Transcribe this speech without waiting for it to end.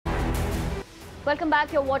Welcome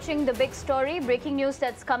back. You're watching The Big Story. Breaking news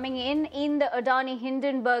that's coming in the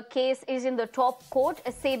Adani-Hindenburg case is in the top court.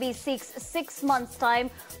 SEBI seeks 6 months' time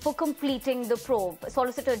for completing the probe.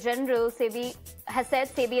 Solicitor General SEBI has said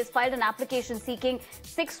SEBI has filed an application seeking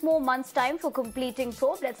 6 more months' time for completing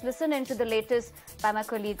probe. Let's listen into the latest by my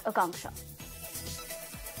colleague Akanksha.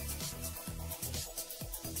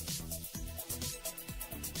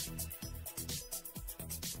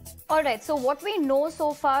 All right, so what we know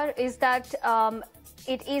so far is that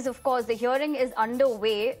it is, of course, the hearing is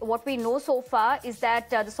underway. What we know so far is that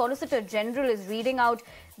the Solicitor General is reading out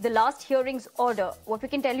the last hearing's order. What we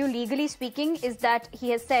can tell you, legally speaking, is that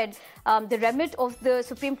he has said the remit of the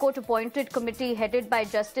Supreme Court appointed committee headed by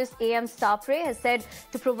Justice A.M. Sapre has said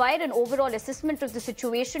to provide an overall assessment of the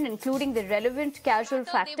situation, including the relevant causal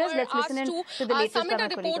factors. Let's listen in to the latest by my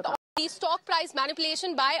colleague. The stock price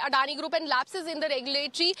manipulation by Adani Group and lapses in the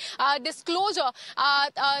regulatory disclosure.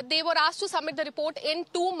 They were asked to submit the report in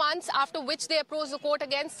 2 months, after which they approached the court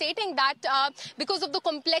again, stating that because of the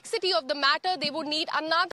complexity of the matter, they would need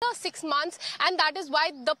another 6 months, and that is why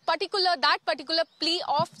that particular plea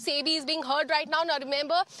of SEBI is being heard right now. Now,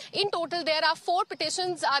 remember, in total, there are 4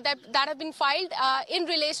 petitions that have been filed in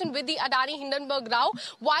relation with the Adani-Hindenburg row.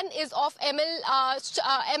 One is of ML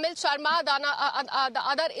Sharma, the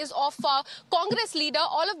other is of Congress leader.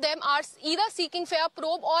 All of them are either seeking fair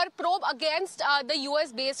probe or probe against the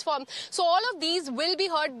US-based firm. So all of these will be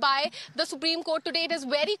heard by the Supreme Court today. It is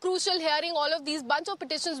very crucial hearing. All of these bunch of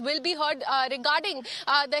petitions will be heard regarding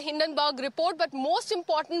the Hindenburg report. But most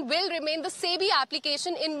important will remain the SEBI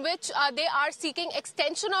application, in which they are seeking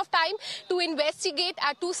extension of time to investigate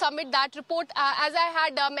to submit that report. As I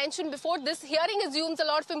had mentioned before, this hearing assumes a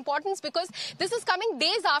lot of importance because this is coming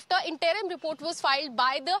days after interim report was filed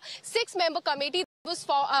by the 6-member committee that was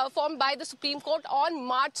formed by the Supreme Court on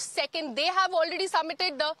March 2nd. They have already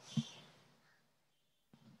submitted the...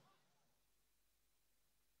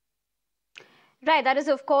 Right, that is,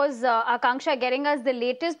 of course, Akanksha getting us the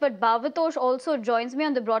latest, but Bhavatosh also joins me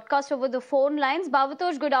on the broadcast over the phone lines.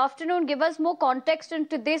 Bhavatosh, good afternoon. Give us more context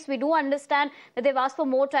into this. We do understand that they've asked for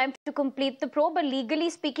more time to complete the probe, but legally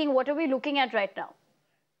speaking, what are we looking at right now?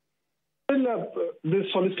 Well, the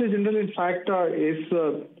Solicitor General, in fact, is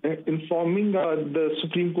informing the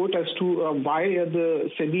Supreme Court as to why the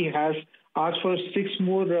SEBI has asked for 6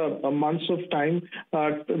 more months of time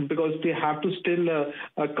because they have to still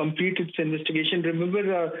complete its investigation.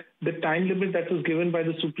 Remember, the time limit that was given by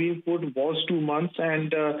the Supreme Court was 2 months,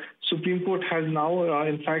 and Supreme Court has now,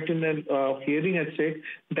 in fact, in a hearing has said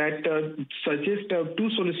that to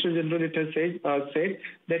Solicitor General, it has said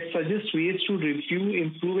that suggests ways to review,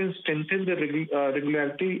 improve, and strengthen the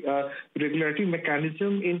regulatory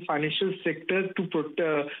mechanism in financial sector to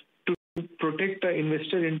protect the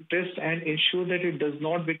investor interest and ensure that it does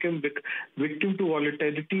not become victim to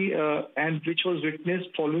volatility, and which was witnessed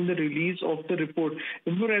following the release of the report.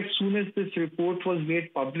 Remember, as soon as this report was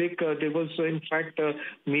made public, there was in fact a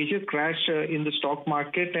major crash in the stock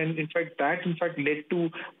market, and in fact that led to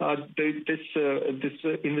this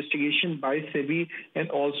investigation by SEBI, and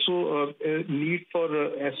also a need for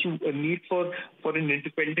an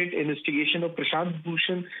independent investigation of Prashant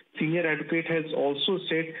Bhushan. Senior advocate has also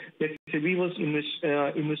said that SEBI was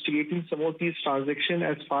investigating some of these transactions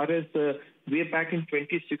as far as way back in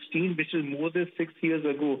 2016, which is more than 6 years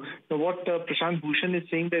ago. Now, what Prashant Bhushan is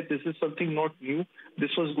saying that this is something not new.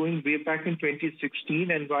 This was going way back in 2016,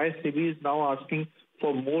 and why SEBI is now asking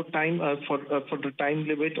for more time, for the time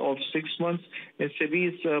limit of 6 months. And SEBI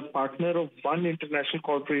is a partner of one international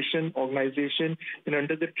corporation organization, and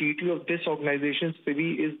under the treaty of this organization,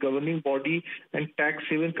 SEBI is governing body, and tax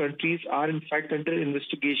haven countries are in fact under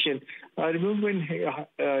investigation. Remember when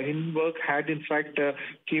Hindenburg had in fact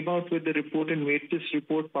came out with the report and made this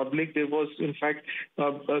report public, there was in fact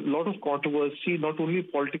a lot of controversy, not only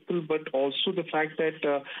political but also the fact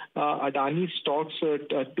that Adani stocks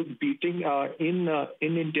took beating in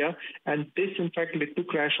India, and this in fact led to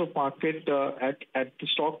crash of market at the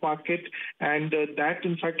stock market, and that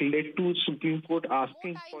in fact led to Supreme Court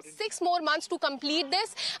asking for 6 more months to complete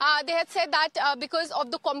this. They had said that because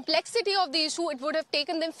of the complexity of the issue, it would have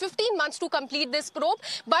taken them 15 months to complete this probe,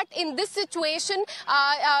 but in this situation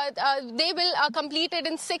they will complete it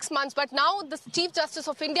in 6 months. But now the Chief Justice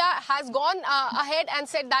of India has gone ahead and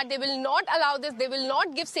said that they will not allow this. They will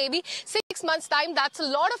not give SEBI 6 months time. That's a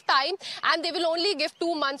lot of time, and they will only give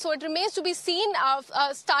 2 months. So it remains to be seen.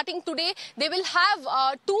 Starting today, they will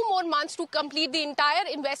have 2 more months to complete the entire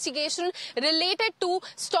investigation related to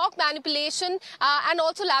stock manipulation and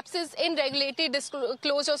also lapses in regulatory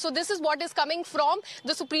disclosure. So this is what is coming from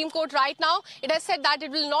the Supreme Court right now. It has said that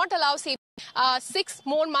it will not allow SEBI 6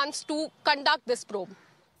 more months to conduct this probe.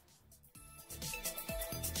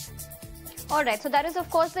 All right, so that is, of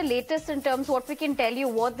course, the latest in terms of what we can tell you.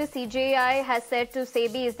 What the CJI has said to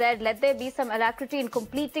SEBI is that let there be some alacrity in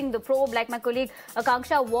completing the probe. Like my colleague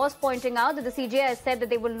Akanksha was pointing out, that the CJI has said that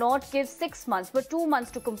they will not give 6 months, but 2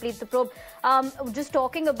 months to complete the probe. Just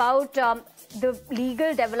talking about the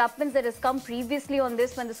legal developments that has come previously on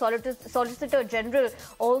this, when the Solicitor General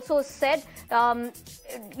also said,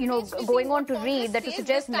 going on to read that to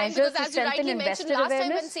suggest measures to strengthen investor awareness. Last time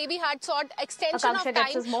when SEBI had sought extension of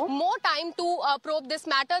time, more time to probe this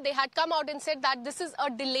matter, they had come out and said that this is a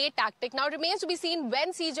delay tactic. Now, it remains to be seen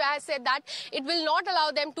when CJI has said that it will not allow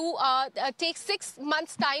them to take 6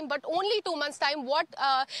 months' time, but only 2 months' time, what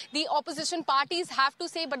the opposition parties have to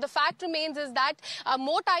say. But the fact remains is that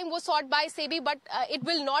more time was sought by SEBI, but it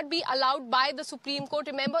will not be allowed by the Supreme Court.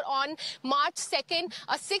 Remember, on March 2nd,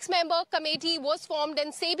 a 6-member committee was formed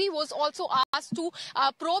and SEBI was also asked to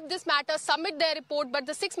probe this matter, submit their report, but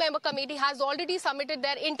the 6-member committee has already submitted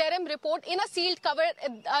their interim report in a sealed cover.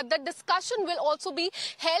 The discussion will also be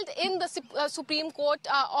held in the Supreme Court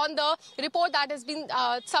on the report that has been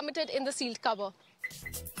submitted in the sealed cover.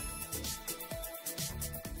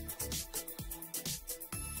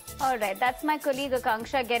 All right, that's my colleague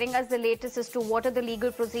Akanksha getting us the latest as to what are the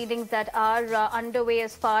legal proceedings that are underway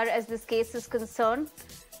as far as this case is concerned.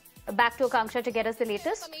 Back to Akanksha to get us the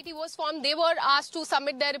latest. The committee was formed. They were asked to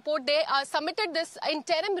submit their report. They submitted this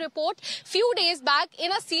interim report few days back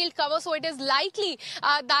in a sealed cover. So it is likely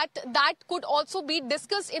that could also be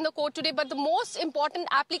discussed in the court today. But the most important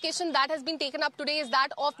application that has been taken up today is that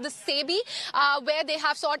of the SEBI, where they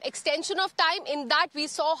have sought extension of time. In that, we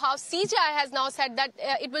saw how CJI has now said that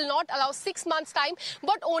it will not allow 6 months' time,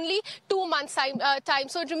 but only 2 months' time.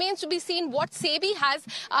 So it remains to be seen what SEBI has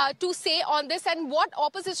to say on this and what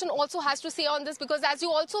opposition also has to say on this, because as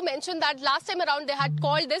you also mentioned that last time around they had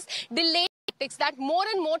called this delay tactics, that more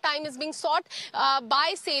and more time is being sought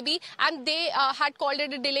by SEBI, and they had called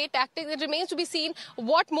it a delay tactic. It remains to be seen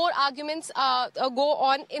what more arguments go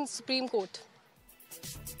on in Supreme Court.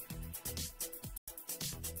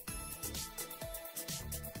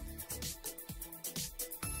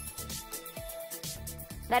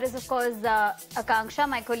 That is, of course, Akanksha,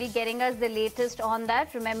 my colleague, getting us the latest on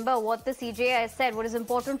that. Remember what the CJI said. What is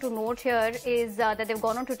important to note here is that they've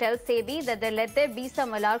gone on to tell SEBI that they let there be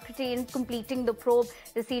some alacrity in completing the probe.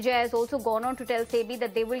 The CJI has also gone on to tell SEBI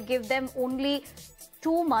that they will give them only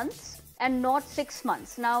 2 months and not 6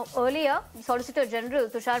 months. Now, earlier, Solicitor General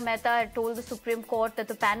Tushar Mehta had told the Supreme Court that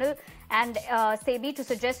the panel and SEBI to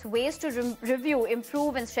suggest ways to review,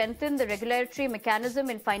 improve and strengthen the regulatory mechanism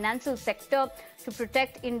in financial sector to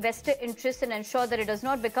protect investor interests and ensure that it does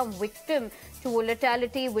not become victim to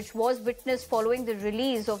volatility, which was witnessed following the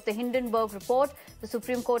release of the Hindenburg report. The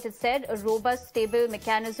Supreme Court had said a robust, stable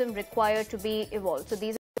mechanism required to be evolved. So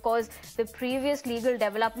these because the previous legal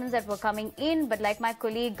developments that were coming in. But like my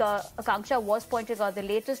colleague Akanksha was pointing out the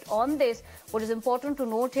latest on this, what is important to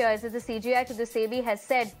note here is that the CJI to the SEBI has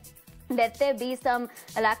said let there be some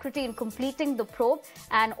alacrity in completing the probe,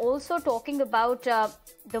 and also talking about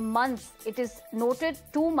the months. It is noted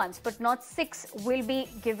 2 months, but not 6 will be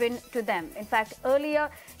given to them. In fact, earlier,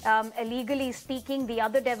 legally speaking, the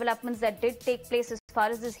other developments that did take place as far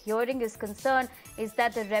as this hearing is concerned is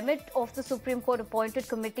that the remit of the Supreme Court appointed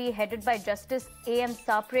committee headed by Justice A.M.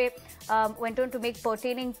 Sapre went on to make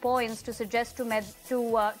pertaining points to suggest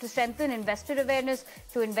to strengthen investor awareness,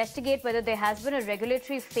 to investigate whether there has been a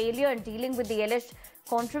regulatory failure in dealing with the alleged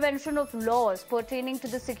contravention of laws pertaining to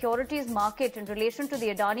the securities market in relation to the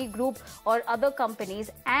Adani Group or other companies,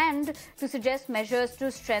 and to suggest measures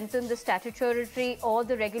to strengthen the statutory or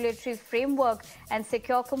the regulatory framework and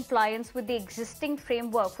secure compliance with the existing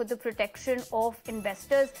framework for the protection of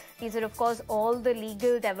investors. These are, of course, all the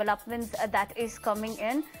legal developments that is coming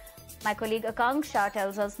in. My colleague Akanksha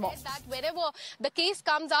tells us more. That whenever the case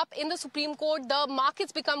comes up in the Supreme Court, the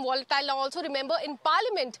markets become volatile. Now, also remember in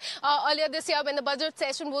Parliament earlier this year, when the budget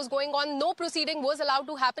session was going on, no proceeding was allowed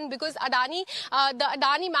to happen because the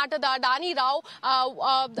Adani matter, the Adani row,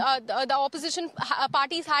 the opposition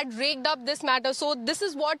parties had rigged up this matter. So this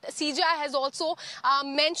is what CJI has also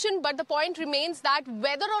mentioned. But the point remains that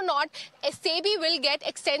whether or not SEBI will get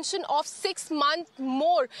extension of 6 months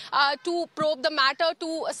more to probe the matter,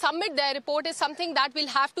 to submit their report, is something that we'll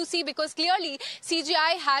have to see, because clearly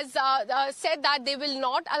CJI has said that they will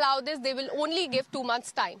not allow this. They will only give 2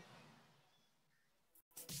 months' time.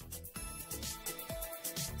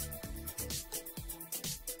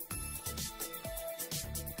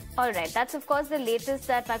 All right, that's of course the latest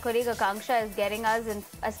that my colleague Akanksha is getting us in,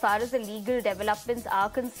 as far as the legal developments are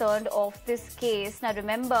concerned of this case. Now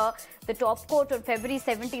remember, the top court on February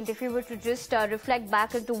 17th, if you were to just reflect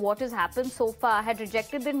back into what has happened so far, had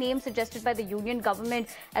rejected the names suggested by the union government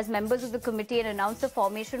as members of the committee and announced the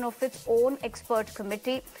formation of its own expert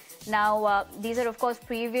committee. Now, these are, of course,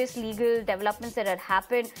 previous legal developments that had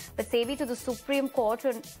happened. But SEBI to the Supreme Court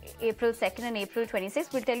on April 2nd and April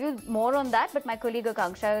 26th. We'll tell you more on that, but my colleague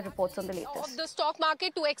Akanksha reports on the latest. Of the stock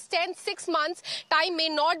market to extend 6 months time may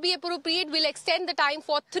not be appropriate. We'll extend the time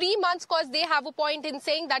for 3 months because they have a point in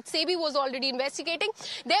saying that SEBI was already investigating.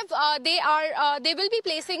 They will be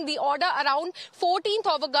placing the order around 14th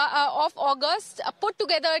of August. Put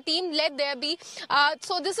together a team, let there be.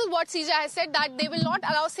 So this is what CJ has said, that they will not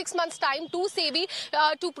allow 6 months time to SEBI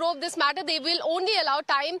to probe this matter. They will only allow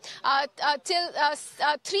time till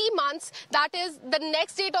 3 months. That is, the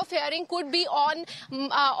next date of hearing could be on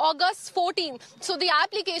August 14th. So the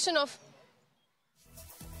application of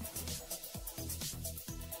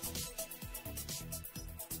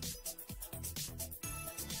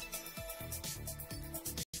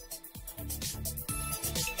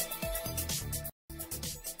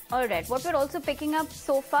All right. What we're also picking up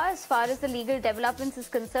so far as the legal developments is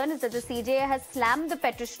concerned, is that the CJI has slammed the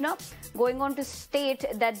petitioner, going on to state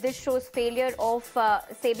that this shows failure of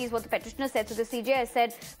SEBI, is what the petitioner said. So the CJI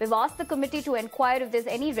said, we've asked the committee to inquire if there's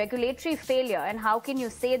any regulatory failure. And how can you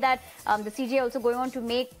say that? The CJI also going on to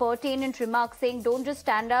make pertinent remarks saying, don't just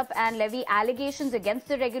stand up and levy allegations against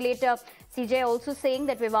the regulator. CJI also saying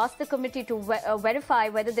that we've asked the committee to verify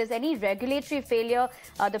whether there's any regulatory failure.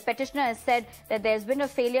 The petitioner has said that there's been a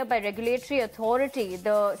failure by regulatory authority,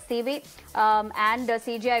 the SEBI, and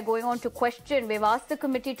CJI going on to question. We've asked the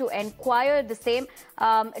committee to inquire the same.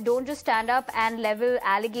 Don't just stand up and level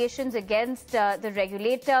allegations against the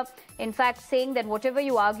regulator. In fact, saying that whatever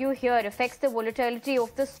you argue here affects the volatility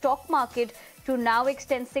of the stock market. To now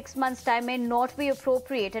extend 6 months time may not be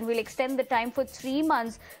appropriate, and we'll extend the time for 3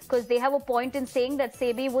 months because they have a point in saying that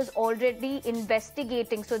SEBI was already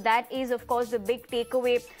investigating. So that is, of course, the big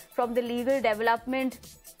takeaway from the legal development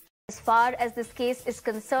as far as this case is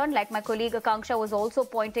concerned. Like my colleague Akanksha was also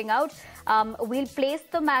pointing out, we'll place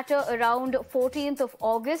the matter around 14th of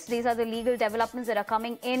August. These are the legal developments that are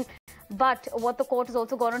coming in. But what the court has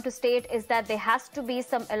also gone on to state is that there has to be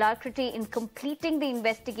some alacrity in completing the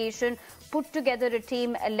investigation, put together a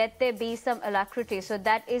team, let there be some alacrity. So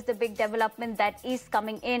that is the big development that is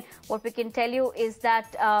coming in. What we can tell you is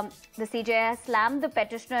that the CJI has slammed the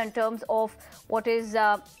petitioner in terms of what is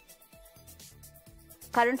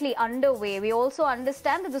currently underway. We also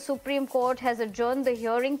understand that the Supreme Court has adjourned the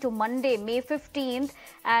hearing to Monday, May 15th,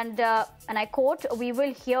 and I quote, we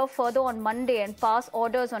will hear further on Monday and pass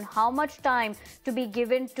orders on how much time to be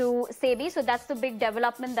given to SEBI. So that's the big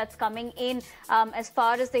development that's coming in as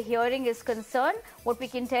far as the hearing is concerned. What we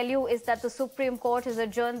can tell you is that the Supreme Court has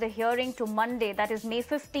adjourned the hearing to Monday, that is May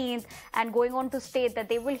 15th, and going on to state that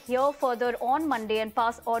they will hear further on Monday and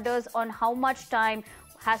pass orders on how much time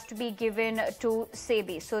has to be given to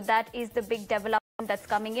SEBI. So that is the big development that's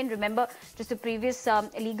coming in. Remember, just the previous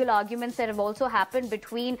legal arguments that have also happened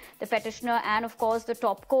between the petitioner and, of course, the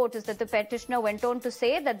top court is that the petitioner went on to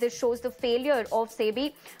say that this shows the failure of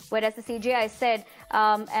SEBI, whereas the CJI said,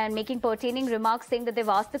 and making pertaining remarks, saying that they've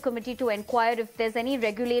asked the committee to inquire if there's any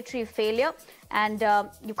regulatory failure, and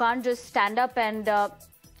you can't just stand up and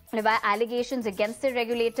allegations against the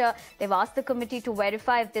regulator. They've asked the committee to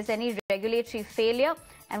verify if there's any regulatory failure.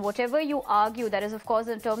 And whatever you argue, that is, of course,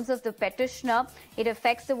 in terms of the petitioner, it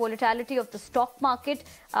affects the volatility of the stock market.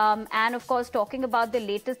 And, of course, talking about the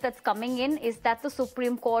latest that's coming in is that the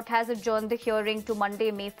Supreme Court has adjourned the hearing to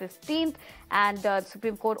Monday, May 15th. And the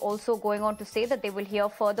Supreme Court also going on to say that they will hear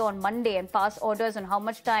further on Monday and pass orders on how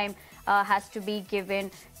much time has to be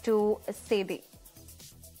given to SEBI.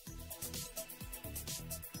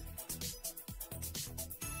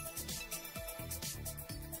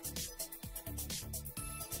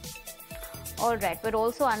 All right. We're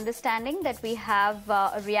also understanding that we have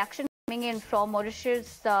a reaction coming in from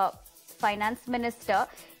Mauritius Finance Minister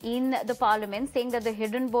in the Parliament, saying that the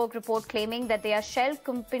Hindenburg report claiming that there are shell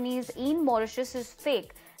companies in Mauritius is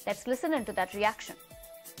fake. Let's listen into that reaction.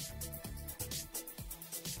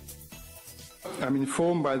 I'm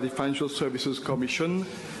informed by the Financial Services Commission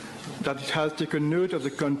that it has taken note of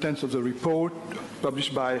the contents of the report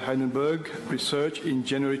published by Hindenburg Research in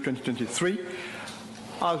January 2023,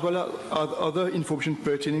 as well as other information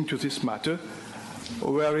pertaining to this matter,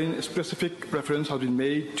 wherein a specific reference has been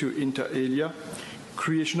made to inter alia,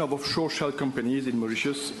 creation of offshore shell companies in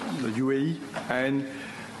Mauritius, the UAE, and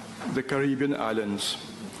the Caribbean islands.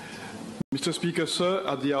 Mr. Speaker, sir,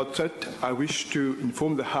 at the outset, I wish to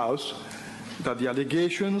inform the House that the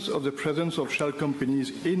allegations of the presence of shell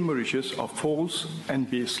companies in Mauritius are false and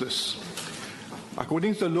baseless.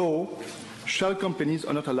 According to the law, shell companies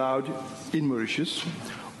are not allowed in Mauritius.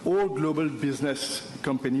 All global business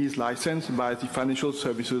companies licensed by the Financial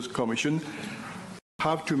Services Commission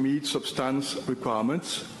have to meet substance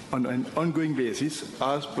requirements on an ongoing basis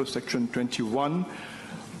as per Section 21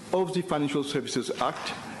 of the Financial Services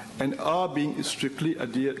Act and are being strictly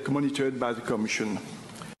monitored by the Commission.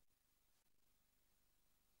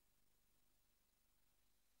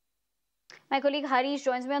 My colleague Harish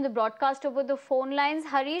joins me on the broadcast over the phone lines.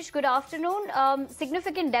 Harish, good afternoon.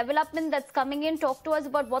 Significant development that's coming in. Talk to us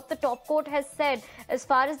about what the top court has said as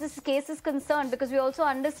far as this case is concerned, because we also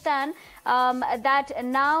understand that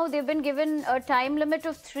now they've been given a time limit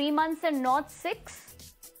of 3 months and not 6.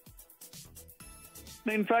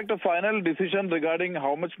 In fact, a final decision regarding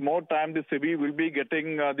how much more time the SEBI will be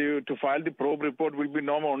getting to file the probe report will be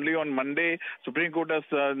known only on Monday. Supreme Court has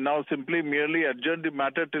now simply merely adjourned the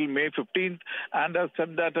matter till May 15th and has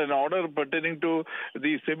said that an order pertaining to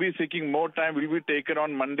the SEBI seeking more time will be taken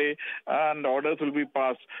on Monday and orders will be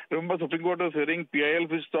passed. Remember, Supreme Court was hearing PIL,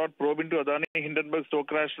 which sought probe into Adani-Hindenburg stock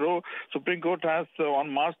crash row. Supreme Court has on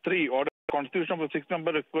March 3 ordered constitution of a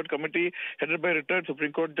 6-member expert committee headed by retired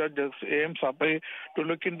Supreme Court Judge A.M. Sapre to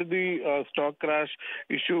look into the stock crash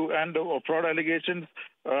issue and fraud allegations.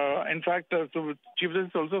 In fact, so Chief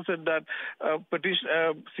Justice also said that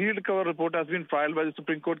sealed cover report has been filed by the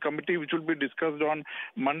Supreme Court committee, which will be discussed on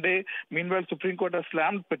Monday. Meanwhile, Supreme Court has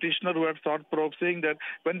slammed petitioner who had sought probe, saying that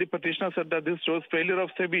when the petitioner said that this shows failure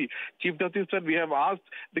of SEBI, Chief Justice said, we have asked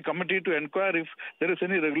the committee to inquire if there is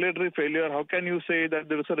any regulatory failure. How can you say that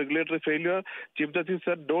there is a regulatory failure? Chief Justice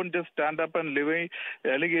said, don't just stand up and levy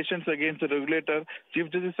allegations against the regulator.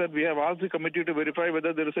 Chief Justice said, we have asked the committee to verify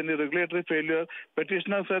whether there is any regulatory failure.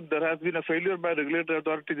 Petitioner said there has been a failure by regulatory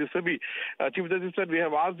authority, the SEBI. Chief Justice said, we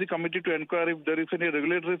have asked the committee to inquire if there is any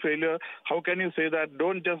regulatory failure. How can you say that?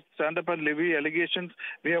 Don't just stand up and levy allegations.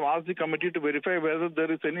 We have asked the committee to verify whether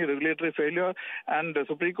there is any regulatory failure. And the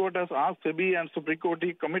Supreme Court has asked SEBI and Supreme Court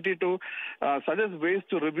committee to suggest ways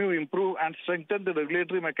to review, improve and strengthen the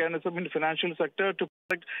regulatory mechanism in the financial sector to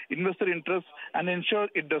protect investor interests and ensure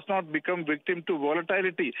it does not become victim to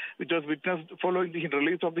volatility, which was witnessed following the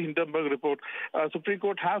release of the Hindenburg report. Supreme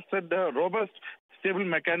Court has said the robust stable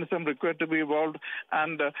mechanism required to be evolved,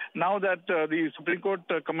 and now that the Supreme Court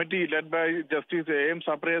committee led by Justice A.M.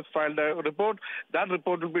 Sapre has filed a report, that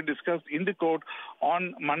report will be discussed in the court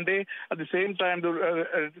on Monday. At the same time,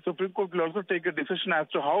 the Supreme Court will also take a decision as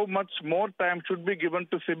to how much more time should be given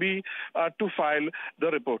to SEBI to file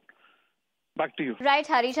the report. Back to you. Right,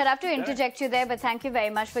 Harish, I'll have to interject you there, but thank you very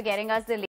much for getting us the